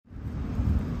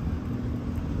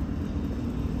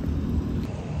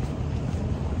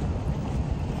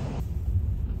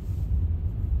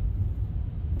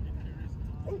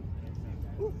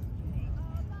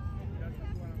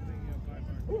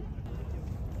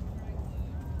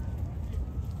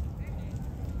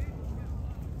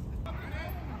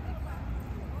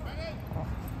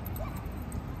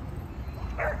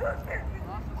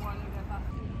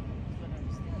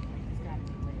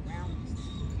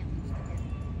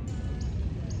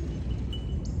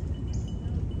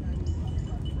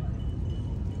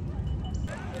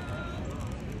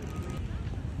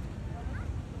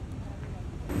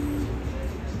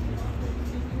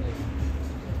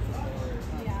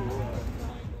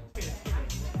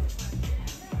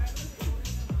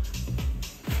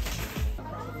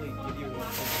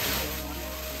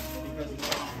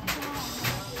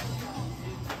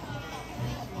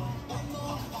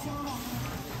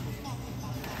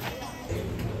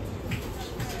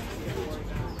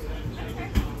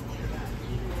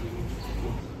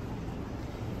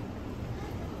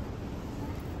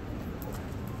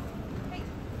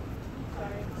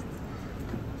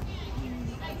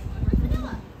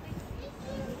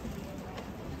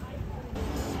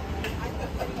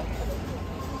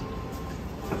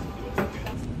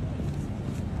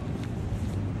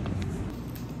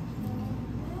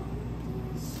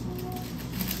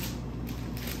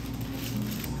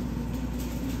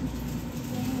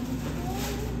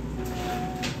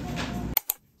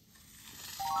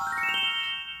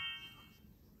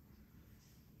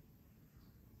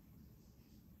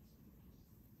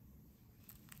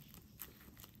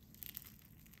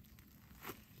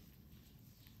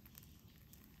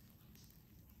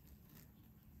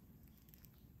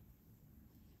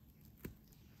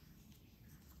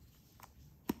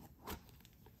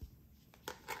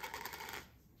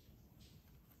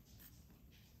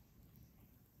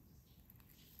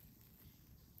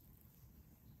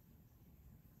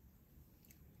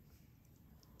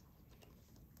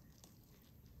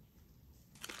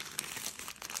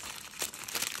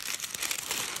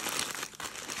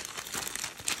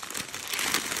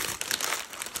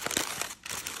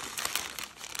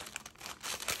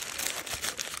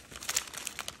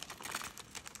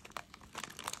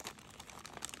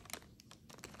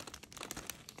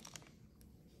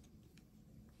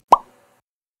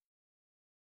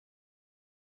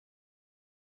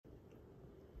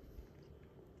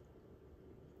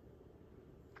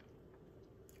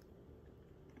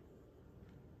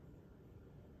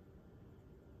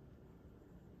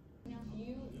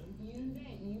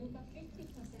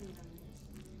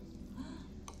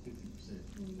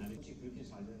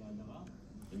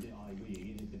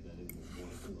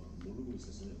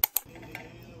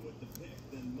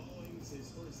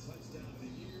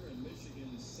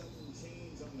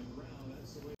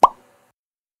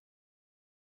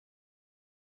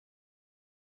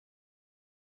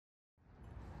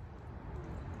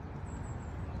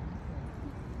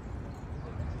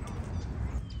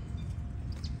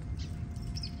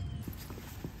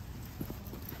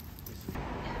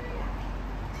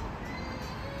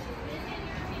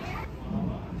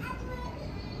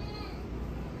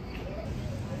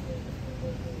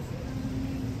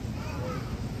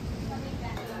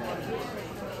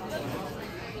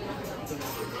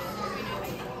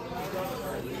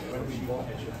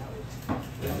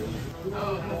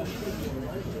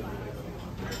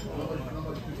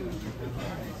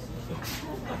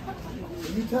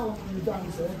You tell him you're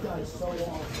done, so that guy's so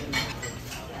awesome.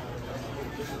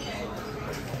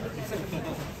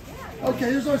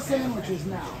 Okay, here's our sandwiches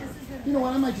now. You know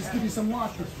what, I might just give you some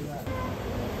latkes for that.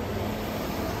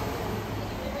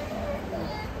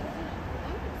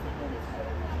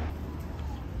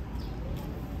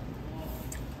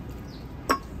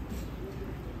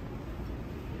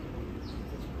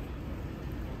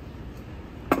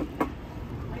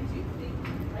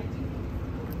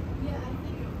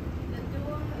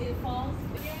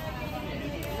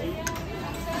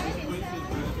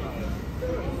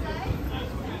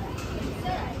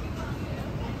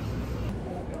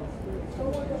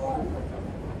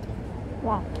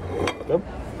 와. Yep.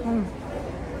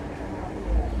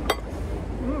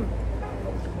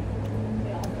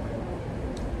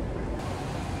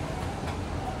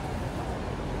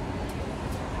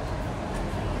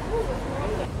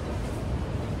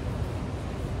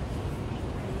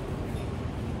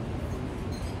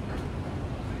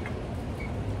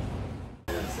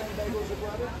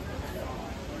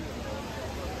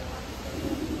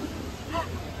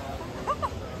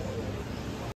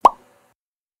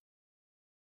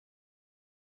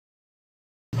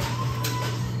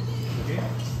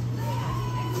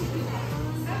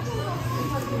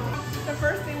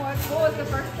 What was the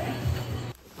first thing?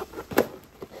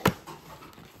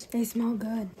 They smell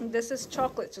good. This is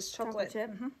chocolate, just chocolate. Chocolate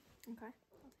chip? Mm-hmm. Okay.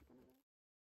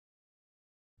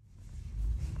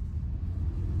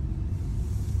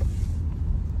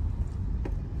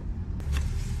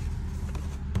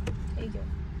 There you go.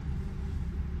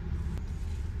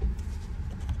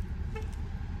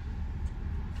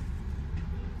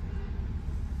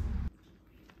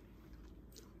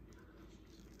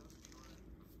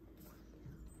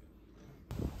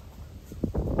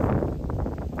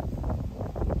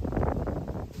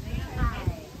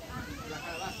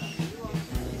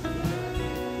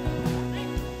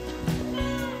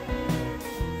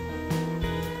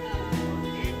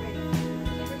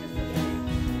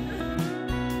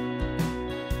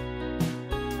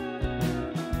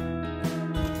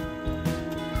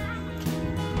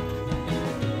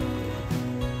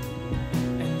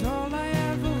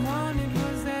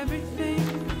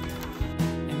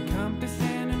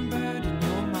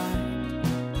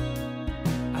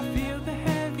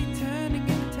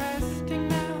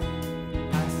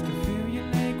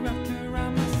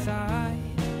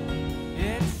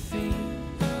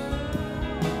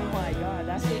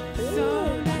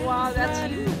 Wow, that's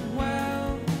huge.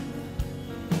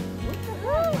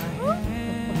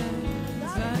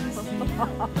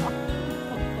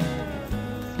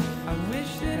 I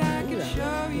wish that I could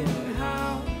show you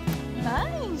how.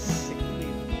 Nice.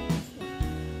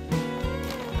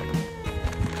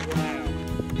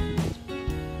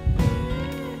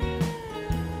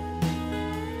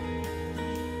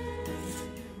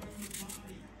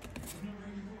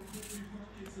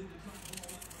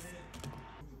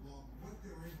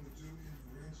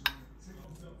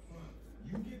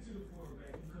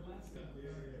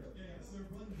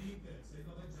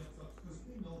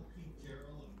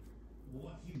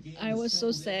 I was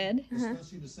so sad.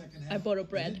 I bought a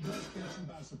bread.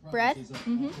 Bread?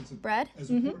 Mm-hmm. Bread?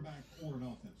 Mm-hmm.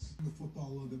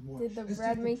 Did the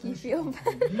bread make you feel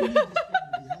better?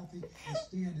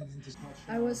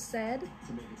 I was sad,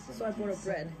 so I bought a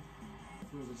bread.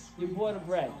 You bought a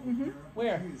bread. Mm-hmm.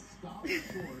 Where?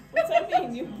 What's that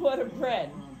mean? You bought a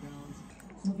bread?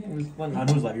 On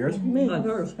whose life? Yours? Me. On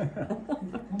hers.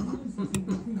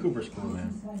 Cooper's cool,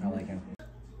 man. I like him.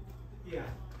 Yeah.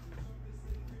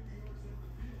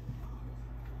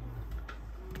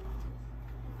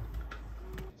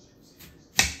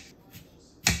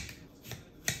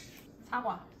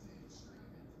 사과.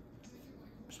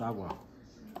 사과.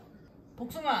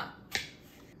 복숭아.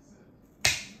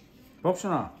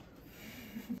 복숭아.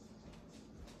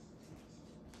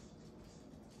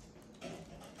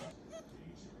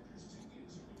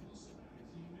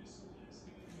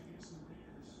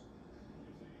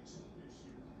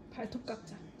 발톱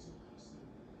깎자.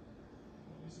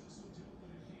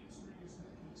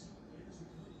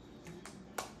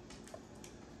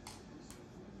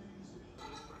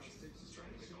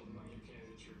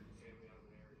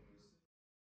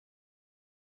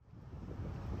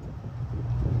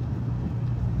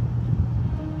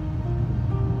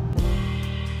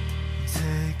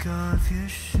 Take off your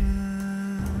shoes,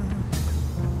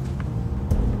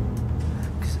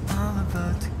 'cause I'm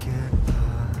about to get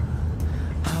hot.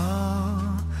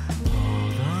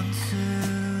 Hold on to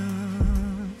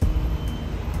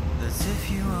as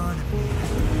if you wanna be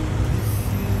with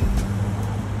you.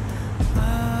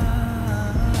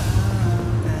 And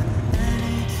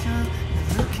anytime you're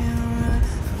looking right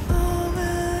for a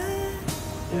moment,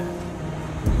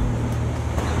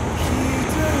 he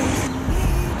doesn't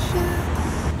need you.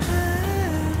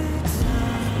 Anytime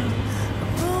a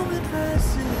moment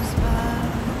passes by,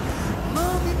 a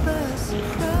moment by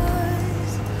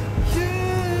surprise, you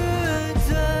and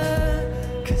I,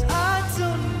 'cause I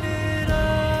don't need a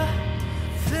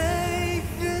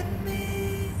faith in me.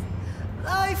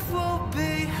 Life won't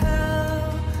be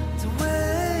hell to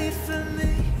wait for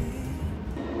me.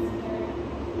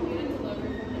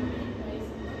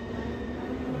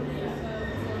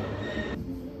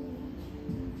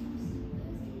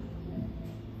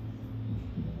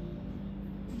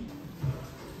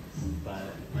 But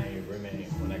my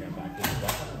roommate, when I got back, did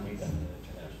we got an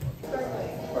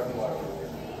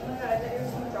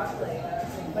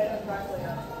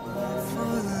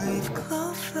Four-leaf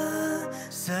clover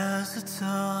says it's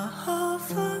all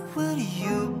over when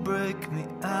you break me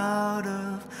out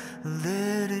of a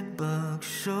ladybug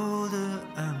shoulder.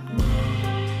 I'm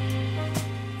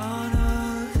on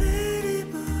a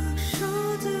ladybug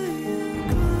shoulder. You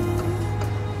go.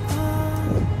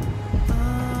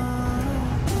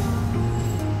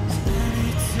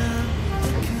 Anytime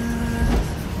you can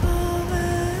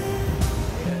moment,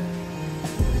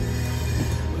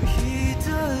 he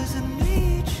doesn't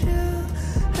need you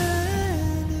anytime.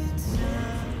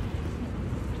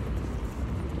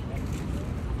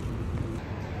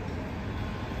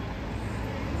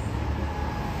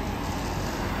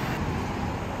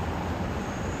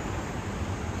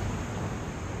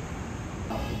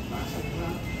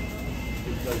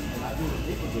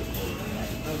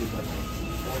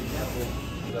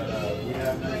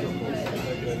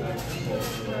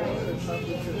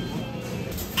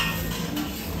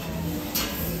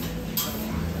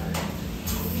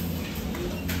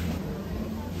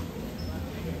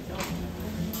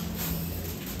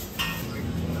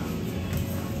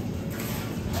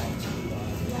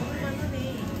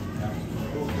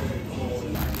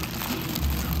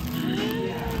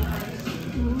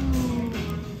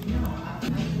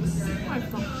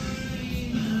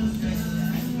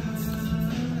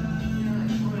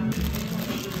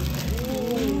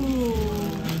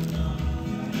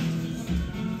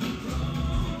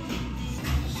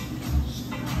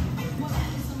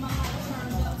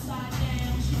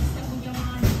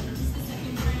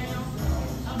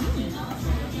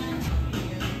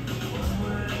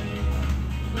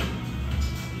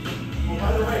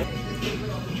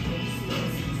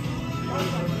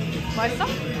 맛있어?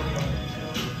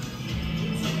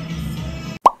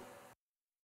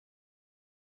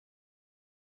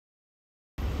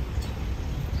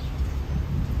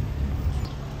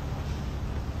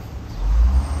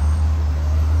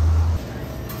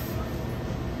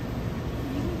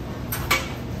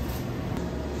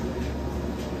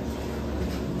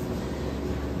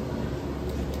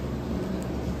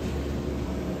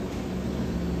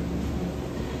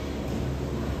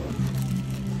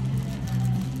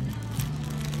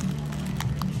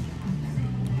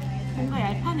 뭔가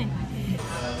얄파네.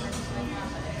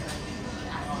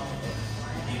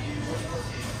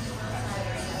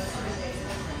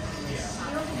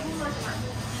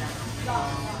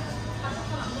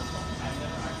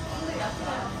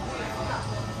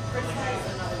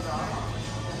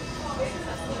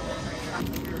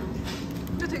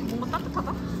 근데 되게 뭔가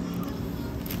따뜻하다?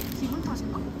 기분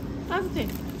탓인가? 따뜻해.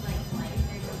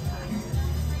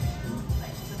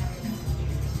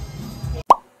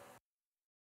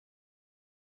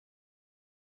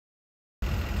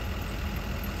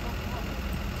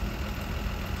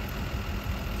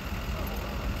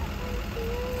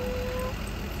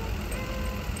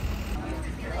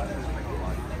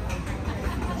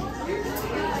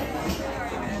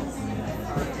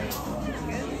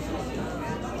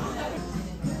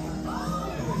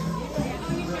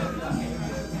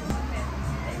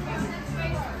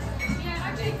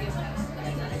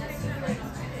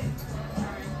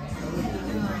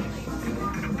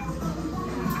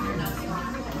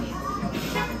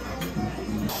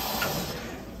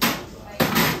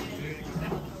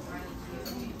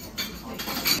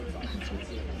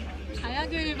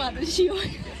 가야금을 받으시오.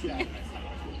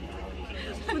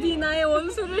 부디 나의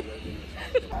원수를.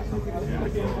 I think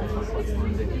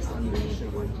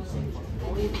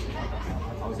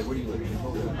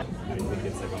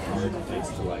it's like a hard place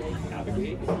to like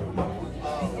navigate.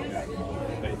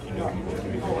 But if you know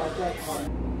people are doing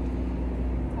it.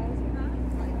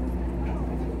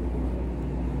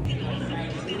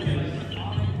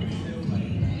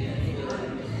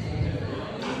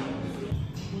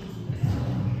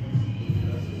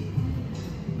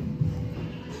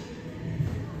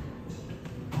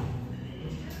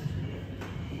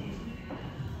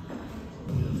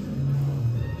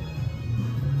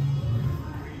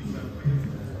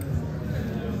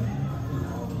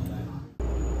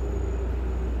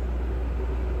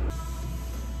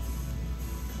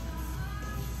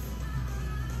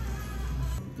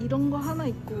 이런 거 하나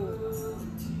입고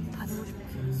다니고 싶어.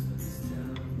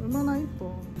 얼마나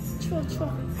이뻐. 추워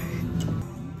추워.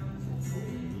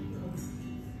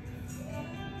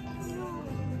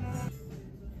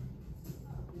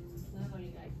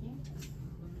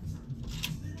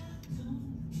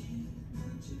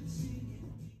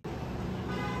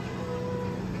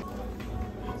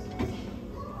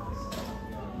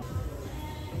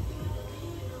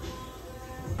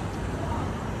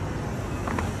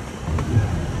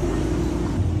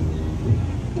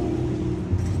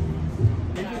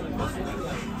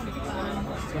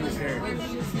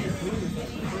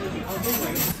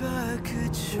 If I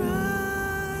could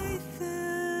try,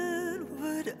 then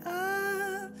would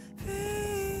I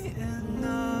be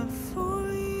enough for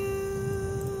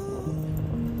you?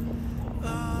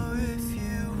 Oh, if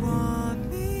you want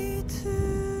me to.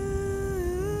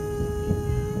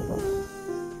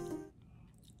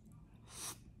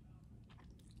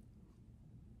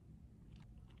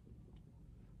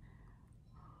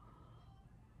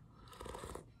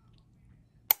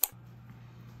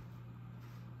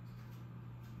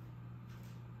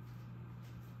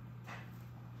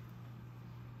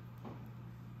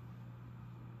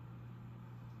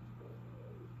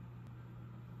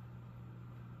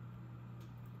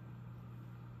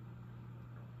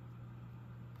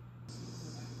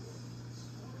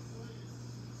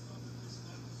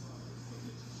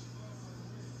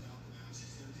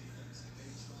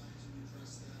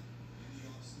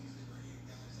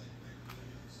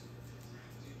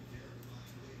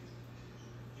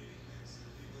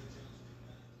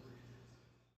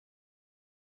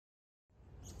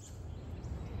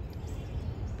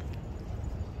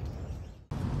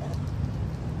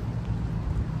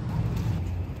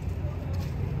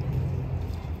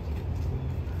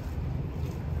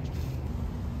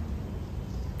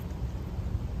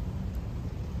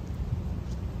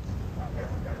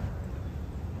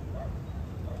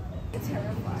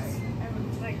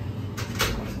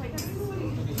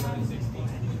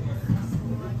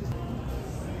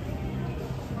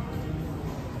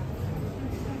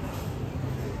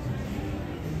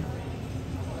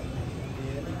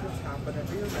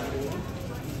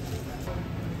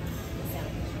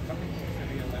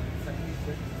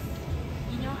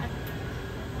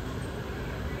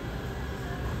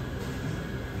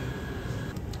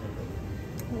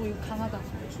 오 이거 강하다.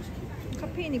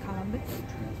 카페인이 강한데?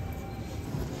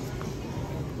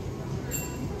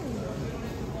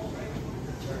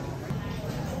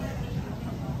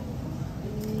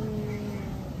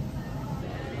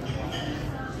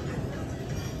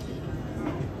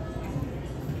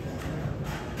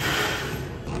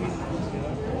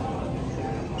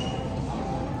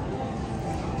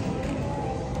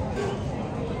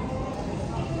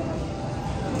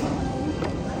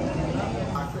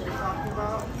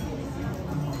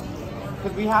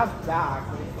 Because we have bags.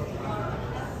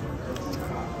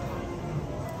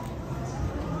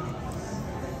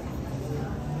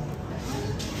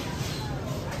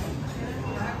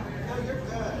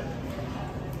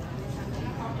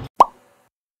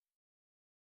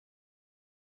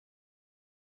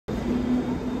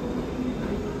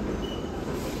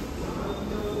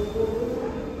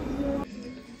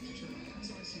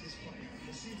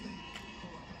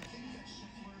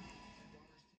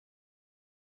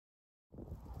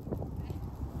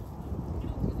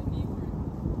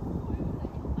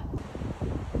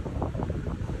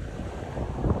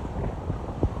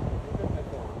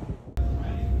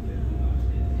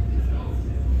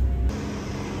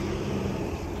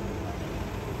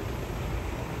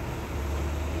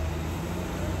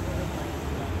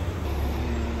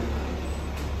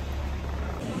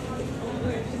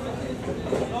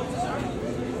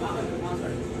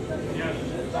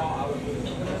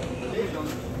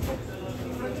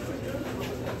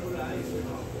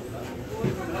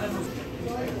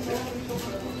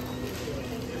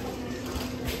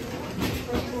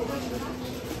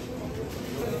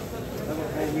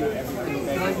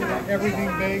 Everything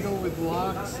bagel with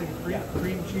lox and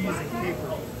cream cheese and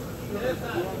caper.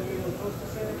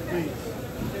 Please.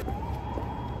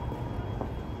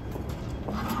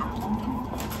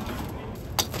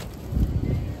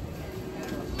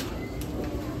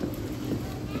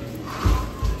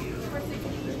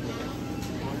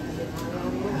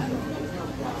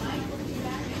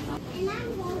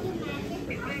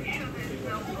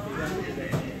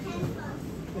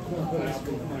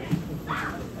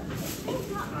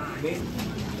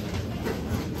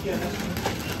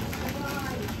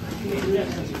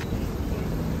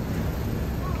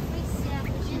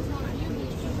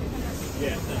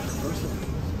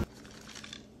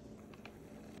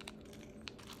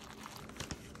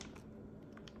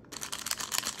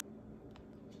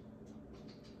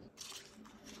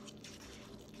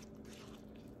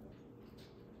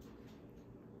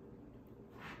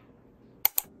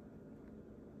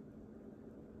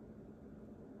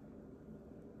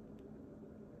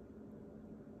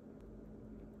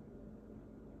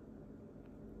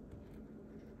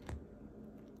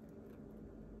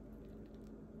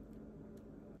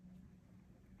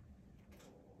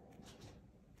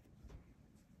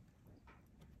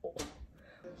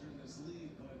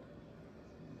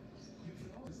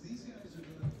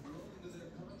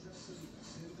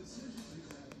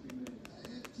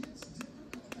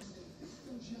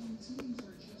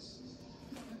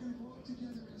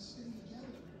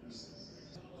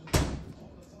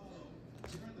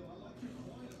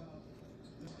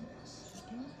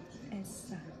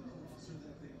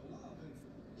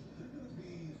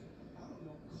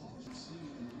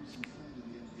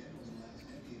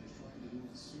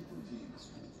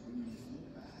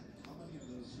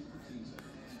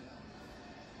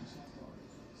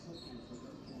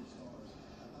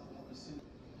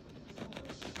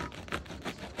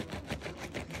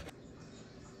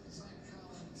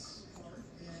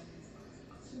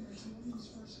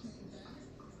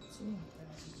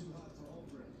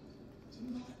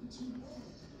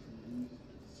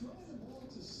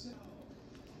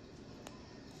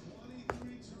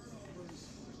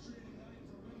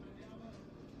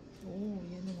 오,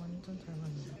 얘는 완전 잘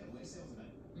맞네.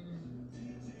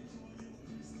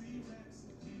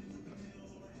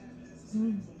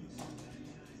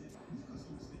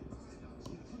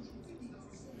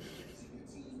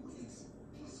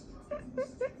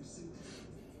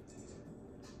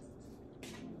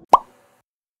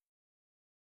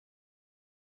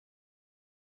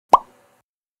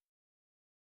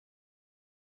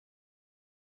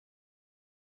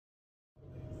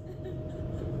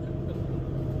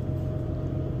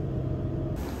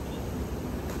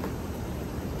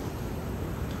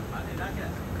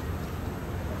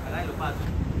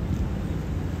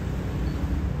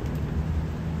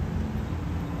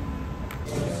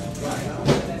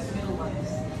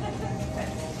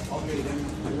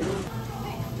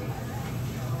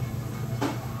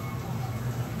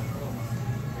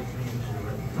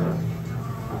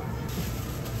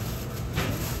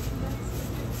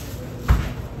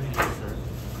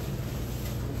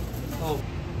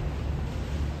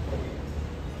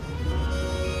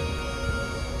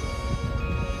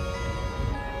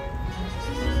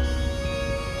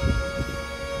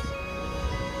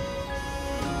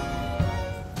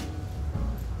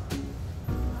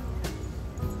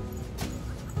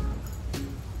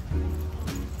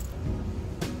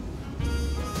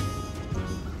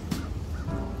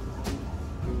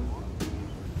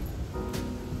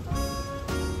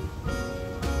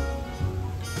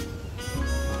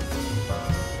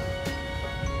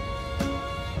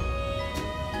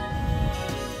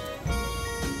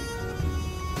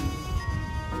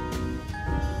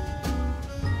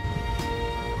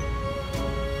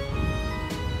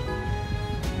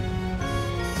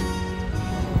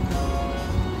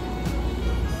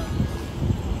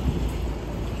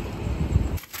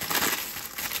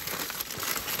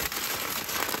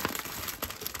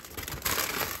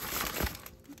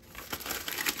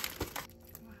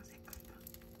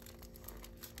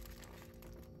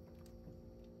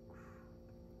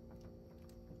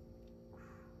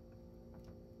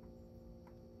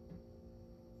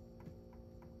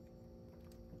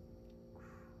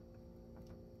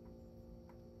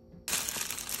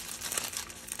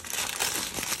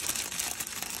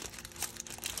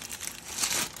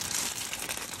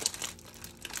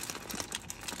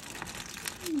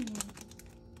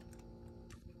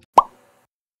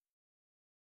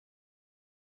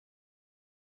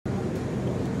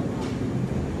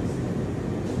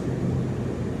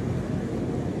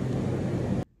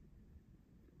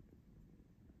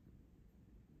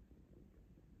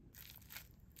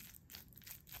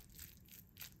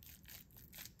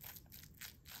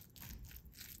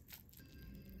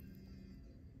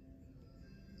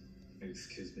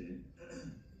 Excuse me.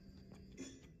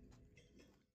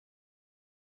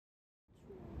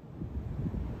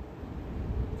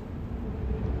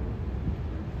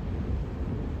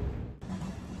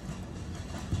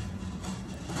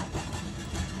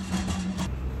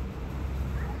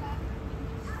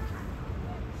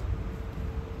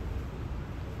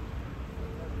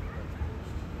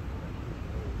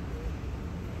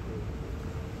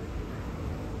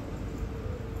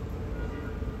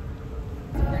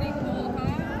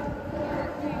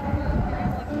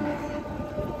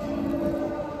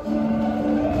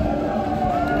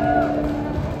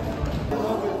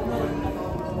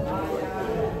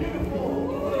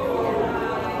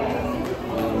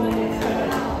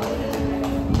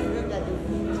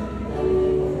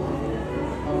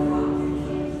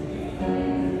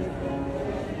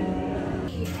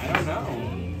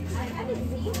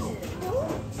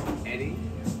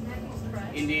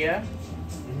 India.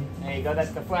 There you go,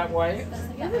 that's the flat white.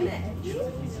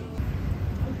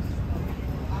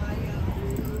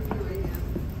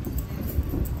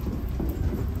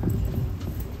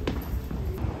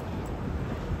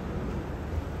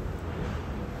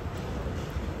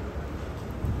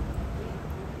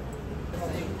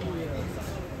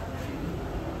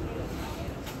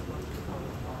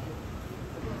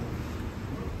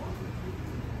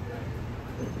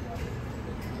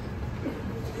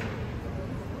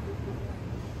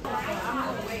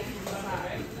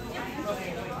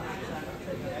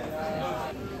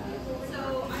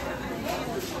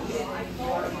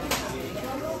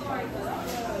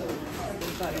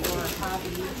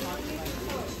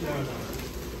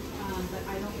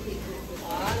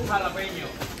 Jalapeno.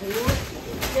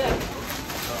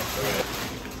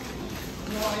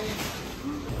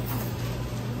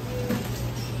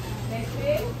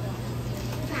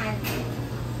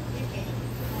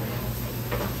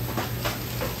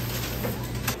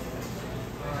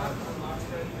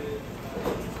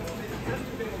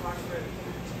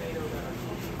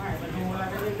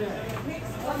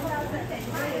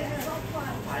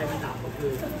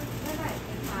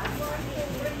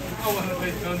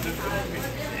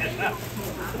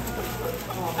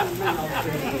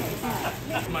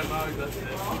 My mom does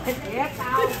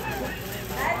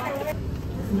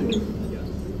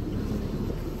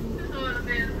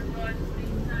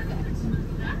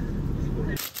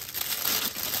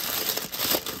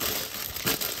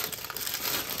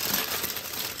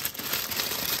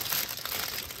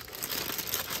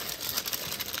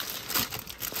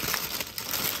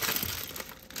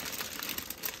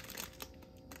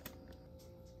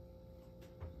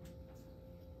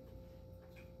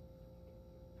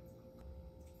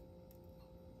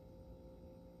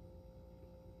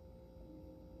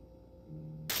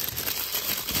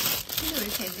근데 왜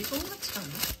돼지 똥같이 않아?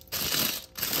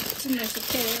 정말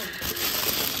좋대.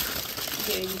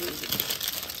 이게 왠지.